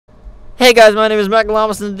Hey guys, my name is Mac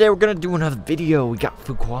Lamas, and today we're gonna do another video. We got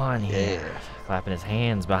Foookwan here, clapping his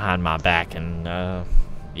hands behind my back, and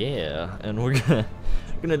yeah, and we're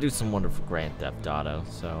gonna do some wonderful Grand Theft Auto.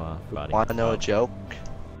 So, wanna know a joke?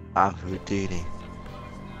 I'm Houdini.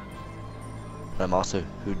 I'm also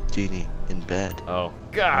Houdini in bed. Oh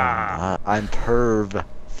God! I'm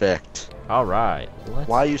perfect. All right.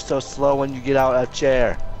 Why are you so slow when you get out of a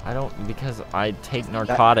chair? I don't, because I take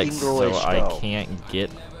narcotics, so English, I can't get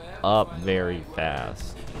up very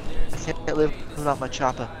fast. I can't live without my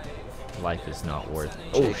chopper. Life is not worth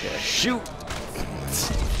it. Oh, shoot!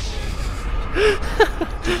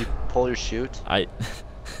 Did you pull your chute?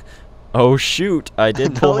 Oh shoot! I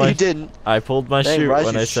did pull no, you didn't. I pulled my Dang, chute right,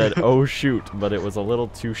 when you I said shoot. oh shoot, but it was a little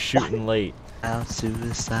too shooting late. Out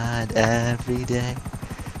suicide every day.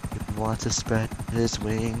 He wants to spread his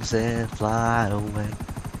wings and fly away.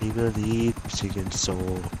 He believes he can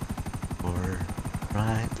soar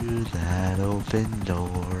right through that open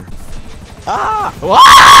door. Ah!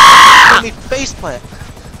 Ah! Made me faceplant.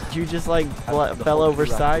 You just like fell over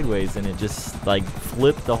sideways and it just like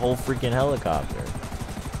flipped the whole freaking helicopter.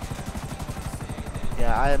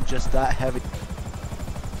 Yeah, I am just that heavy.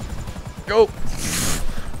 Go!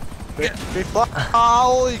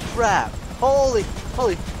 Holy crap! Holy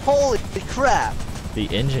crap! The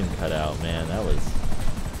engine cut out, man. That was.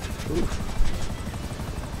 Oof.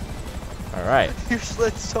 All right. You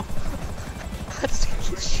slid so.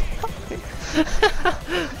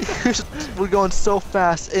 We're going so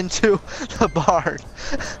fast into the barn.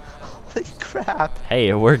 Holy crap! Hey,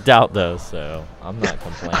 it worked out though, so I'm not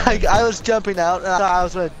complaining. I was jumping out and I thought I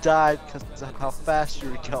was gonna die because of how fast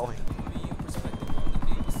you were going.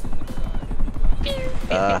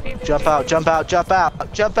 Jump out, jump out, jump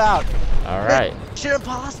out, jump out! All right. Mission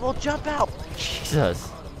impossible, jump out! Jesus.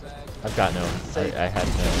 I've got no. I had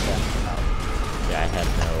no. Yeah, I had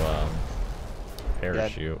no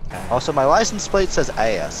parachute. Yeah. Also, my license plate says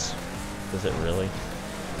ass. Does it really?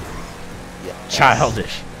 Yeah.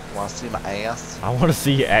 Childish. Wanna see my ass? I want to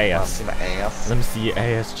see your Wanna ass. see my ass? Let me see your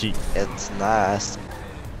ass cheek. It's nice.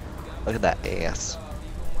 Look at that ass.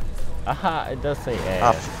 Aha, it does say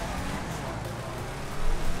ass.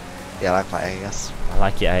 Yeah, I like my ass. I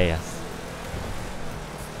like your ass.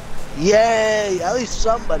 Yay! At least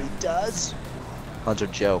somebody does. Hunter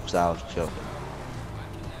jokes, I was joking.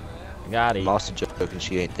 Got it. I'm also joking,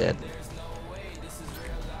 she ain't dead.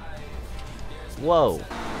 Whoa.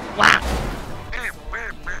 Wow.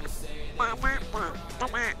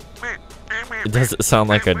 Does it sound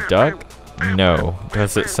like a duck? No.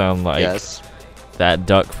 Does it sound like Yes. that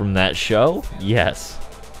duck from that show? Yes.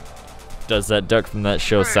 Does that duck from that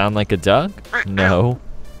show sound like a duck? No.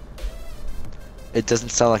 It doesn't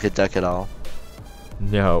sound like a duck at all.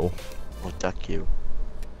 No. Well, duck you.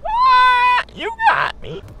 You got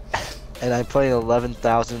me. And I'm putting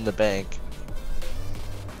 11,000 in the bank.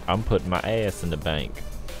 I'm putting my ass in the bank.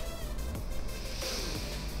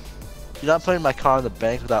 You're not putting my car in the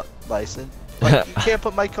bank without license? Like, you can't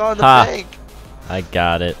put my car in the Ha. bank! I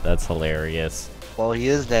got it. That's hilarious. Well, he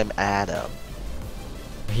is named Adam.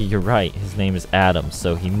 You're right. His name is Adam,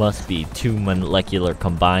 so he must be two molecular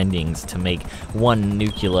combinings to make one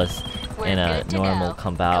nucleus in a normal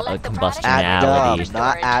combustionality. Adam,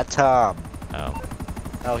 not Atom. Oh.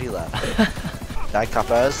 Oh, he left. Die,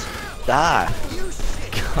 coppers. Die.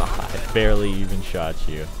 God, I barely even shot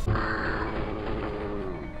you.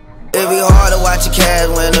 It be hard to watch your cash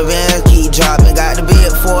when the bands keep dropping. Got to be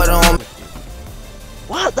at 40 on me.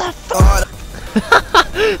 What the fuck?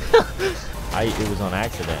 It was on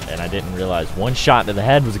accident, and I didn't realize one shot to the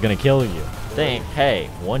head was gonna kill you. Think, hey,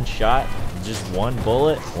 one shot, just one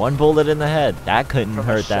bullet in the head. That couldn't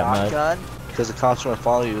hurt that much. Because the cops are gonna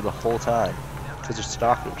follow you the whole time. Because they're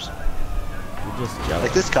stalkers. You're just jealous.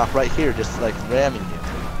 Like this cop right here, just like ramming you.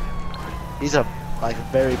 He's a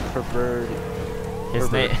very perverted. His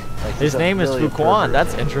He's name is really Foookwan.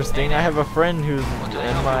 That's interesting. I have a friend who's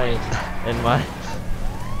in my.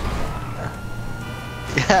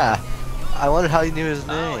 Yeah. I wonder how you knew his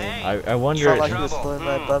name. I wonder. Felt like he was floating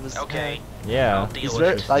right above his head. Yeah. He's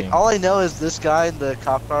very, like, all I know is this guy in the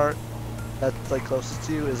cop car that's like closest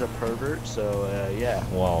to you is a pervert. So yeah.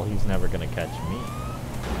 Well, he's never gonna catch me.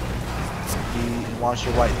 He wants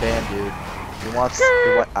your white van, dude. He wants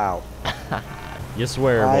your white. Ow. You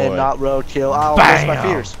swear, boy. I am not roadkill. Ow, that's my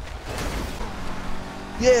fears.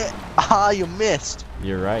 Yeah. Ah, you missed.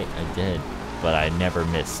 You're right. I did, but I never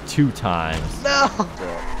missed 2 times. No.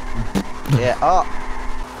 Yeah. Oh.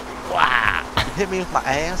 Wow. You hit me with my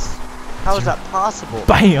ass. How is that possible?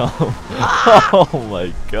 Bam! Oh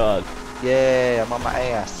my god. Yeah, I'm on my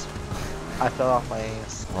ass. I fell off my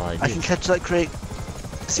ass. Well, I can catch that crate.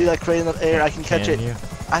 See that crate in the air? I can catch it. You?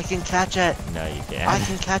 I can catch it. No, you can't. I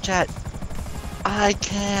can catch it. I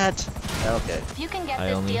can't. Okay. If you can get I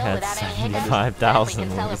this only deal had without any hiccups, 75,000 then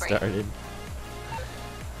we when we can celebrate. started.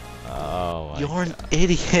 Oh my You're an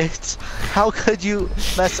idiot. How could you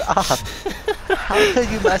mess up? How could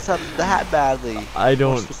you mess up that badly? I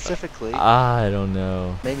don't. More specifically. I don't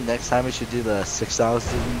know. Maybe next time we should do the $6,000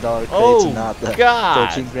 crates Oh, and not the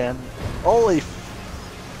God. 13 grand. Holy f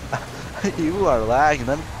you are lagging.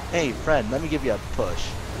 Hey, friend, let me give you a push.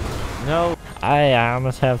 No. I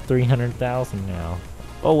almost have 300,000 now.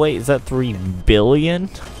 Oh wait, is that 3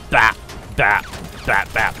 billion? Bap, bap,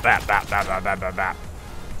 bap, bap, bap, bap, bap, bap, bap, bap, bap.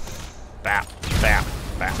 Bap, bap,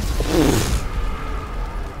 bap.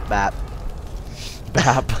 Bap.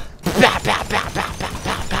 Bap. Bap, bap, bap, bap, bap,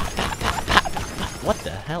 bap, bap, bap, bap, bap. What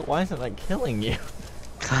the hell? Why isn't that killing you?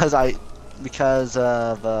 Because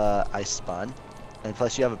of I spun, and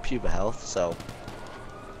plus you have a puba health, so.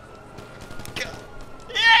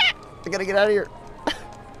 I gotta get out of here.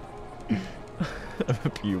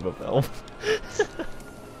 Puba fell.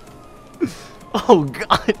 Oh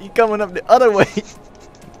god, you coming up the other way.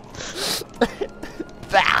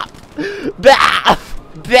 Bap! Bap!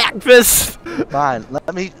 Breakfast! Fine,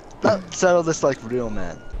 let's settle this like real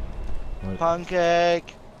men.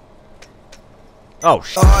 Pancake! Oh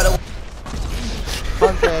shit.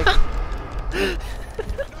 Pancake!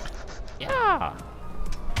 Yeah.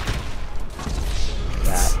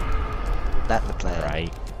 That's the plan.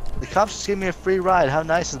 Right. The cops just gave me a free ride, how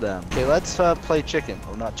nice of them. Okay, let's play chicken.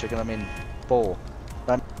 Oh, not chicken, I mean bowl.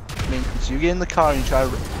 So you get in the car and you try to...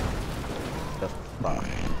 The fuck?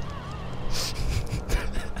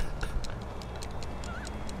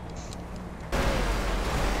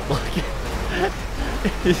 Look,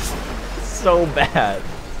 it's so bad.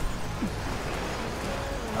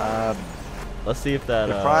 Let's see if that.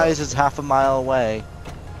 The prize is half a mile away.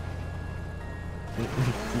 It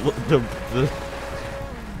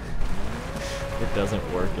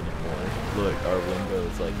doesn't work anymore. Look, our window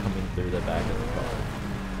is like coming through the back of the car.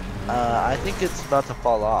 I think it's about to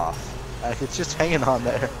fall off. Like, it's just hanging on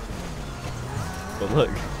there. But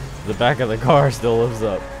look, the back of the car still lives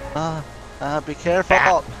up. Be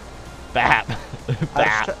careful. Bap!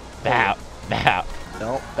 Bap! Bap! Bap!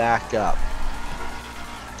 Don't back up.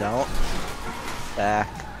 Don't back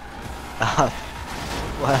up.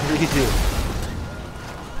 Whatever you do.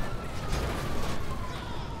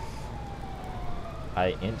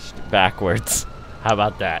 I inched backwards. How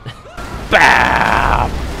about that?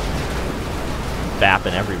 Bap!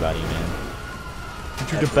 Bapping everybody, man.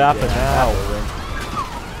 You do bapping now.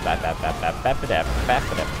 Bap, bap, bap, bap, bap, bap, bap, bap,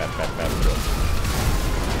 bap, bap, bap, bap.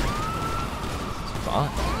 Fun.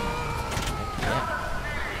 Yeah.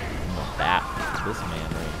 I'm gonna bap this man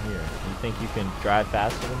right here. You think you can drive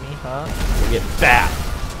faster than me, huh? You get bap.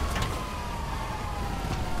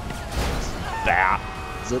 Bap.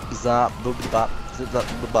 Zip zop boop bop. Zip zop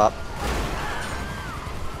boop bop.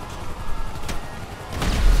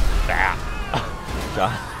 Bap.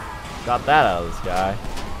 Got that out of this guy.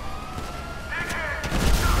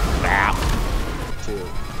 Bap. Two.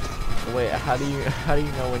 Wait, how do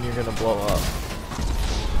you know when you're gonna blow up?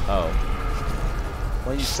 Oh.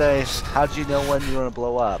 When you say, how do you know when you're gonna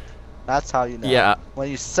blow up? That's how you know. Yeah. When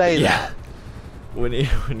you say that. When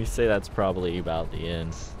you say that's probably about the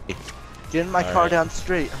end. Get in my car down the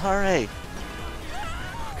street. Hurry.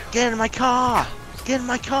 Get in my car. Get in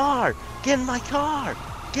my car. Get in my car.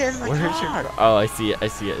 Get in my Where's car. your car? Oh, I see it. I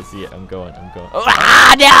see it. I see it. I'm going. Oh,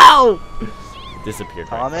 ah, no! It disappeared.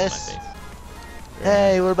 Thomas? Right in front of my face.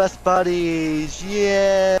 Hey, we're best buddies.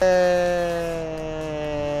 Yeah.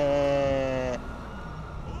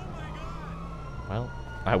 Well,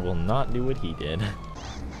 I will not do what he did.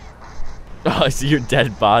 Oh, I see your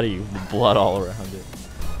dead body with blood all around it.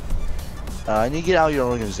 I need to get out of your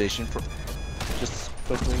organization for just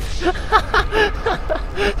quickly.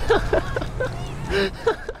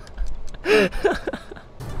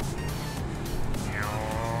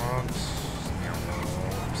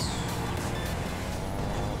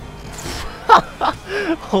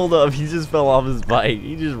 Hold up, he just fell off his bike.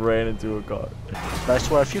 He just ran into a car. I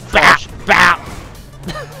swear, if you crash, Bap!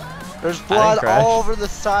 there's blood crash. all over the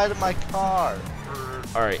side of my car.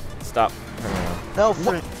 Alright, stop. Turn around. No,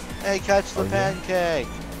 hey, catch the pancake.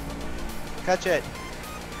 Catch it.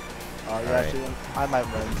 Oh, you actually, I might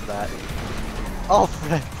run into that. Oh,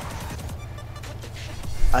 frick.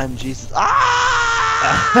 I'm Jesus.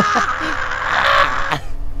 Ah!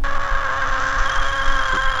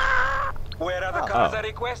 Where are the cars I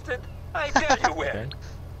requested? I tell you where. Okay.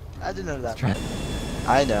 I didn't know that.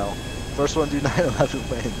 I know. First one to do 9/11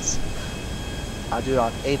 wins. I'll do it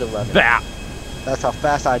on 8/11. Bap! That's how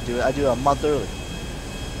fast I do it. I do it a month early.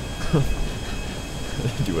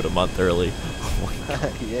 Do it a month early. Oh my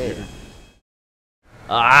God. Yeah.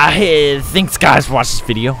 Hey, thanks guys for watching this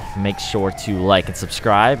video. Make sure to like and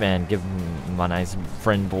subscribe and give my nice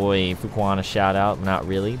friend boy foookwan a shout out. Not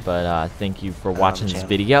really, but thank you for watching this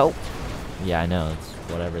video. Yeah, I know, it's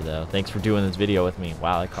whatever though. Thanks for doing this video with me.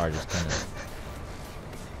 Wow, that car just kind of...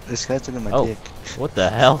 This guy's in my dick. What the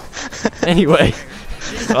hell? Anyway,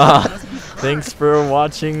 thanks for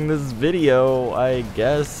watching this video, I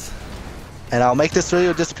guess. And I'll make this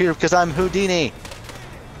video disappear because I'm Houdini.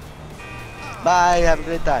 Bye, have a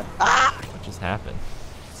great time. What just happened?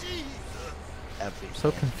 I'm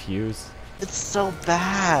so confused. It's so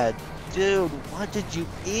bad. Dude, what did you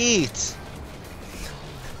eat?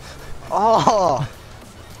 Oh!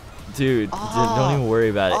 Dude, don't even worry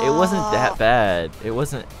about it. It wasn't that bad. It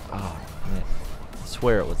wasn't... Oh, man. I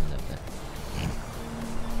swear it wasn't that bad.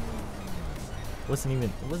 It wasn't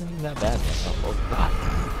even that bad. Oh, God.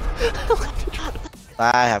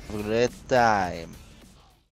 Bye, have a great time.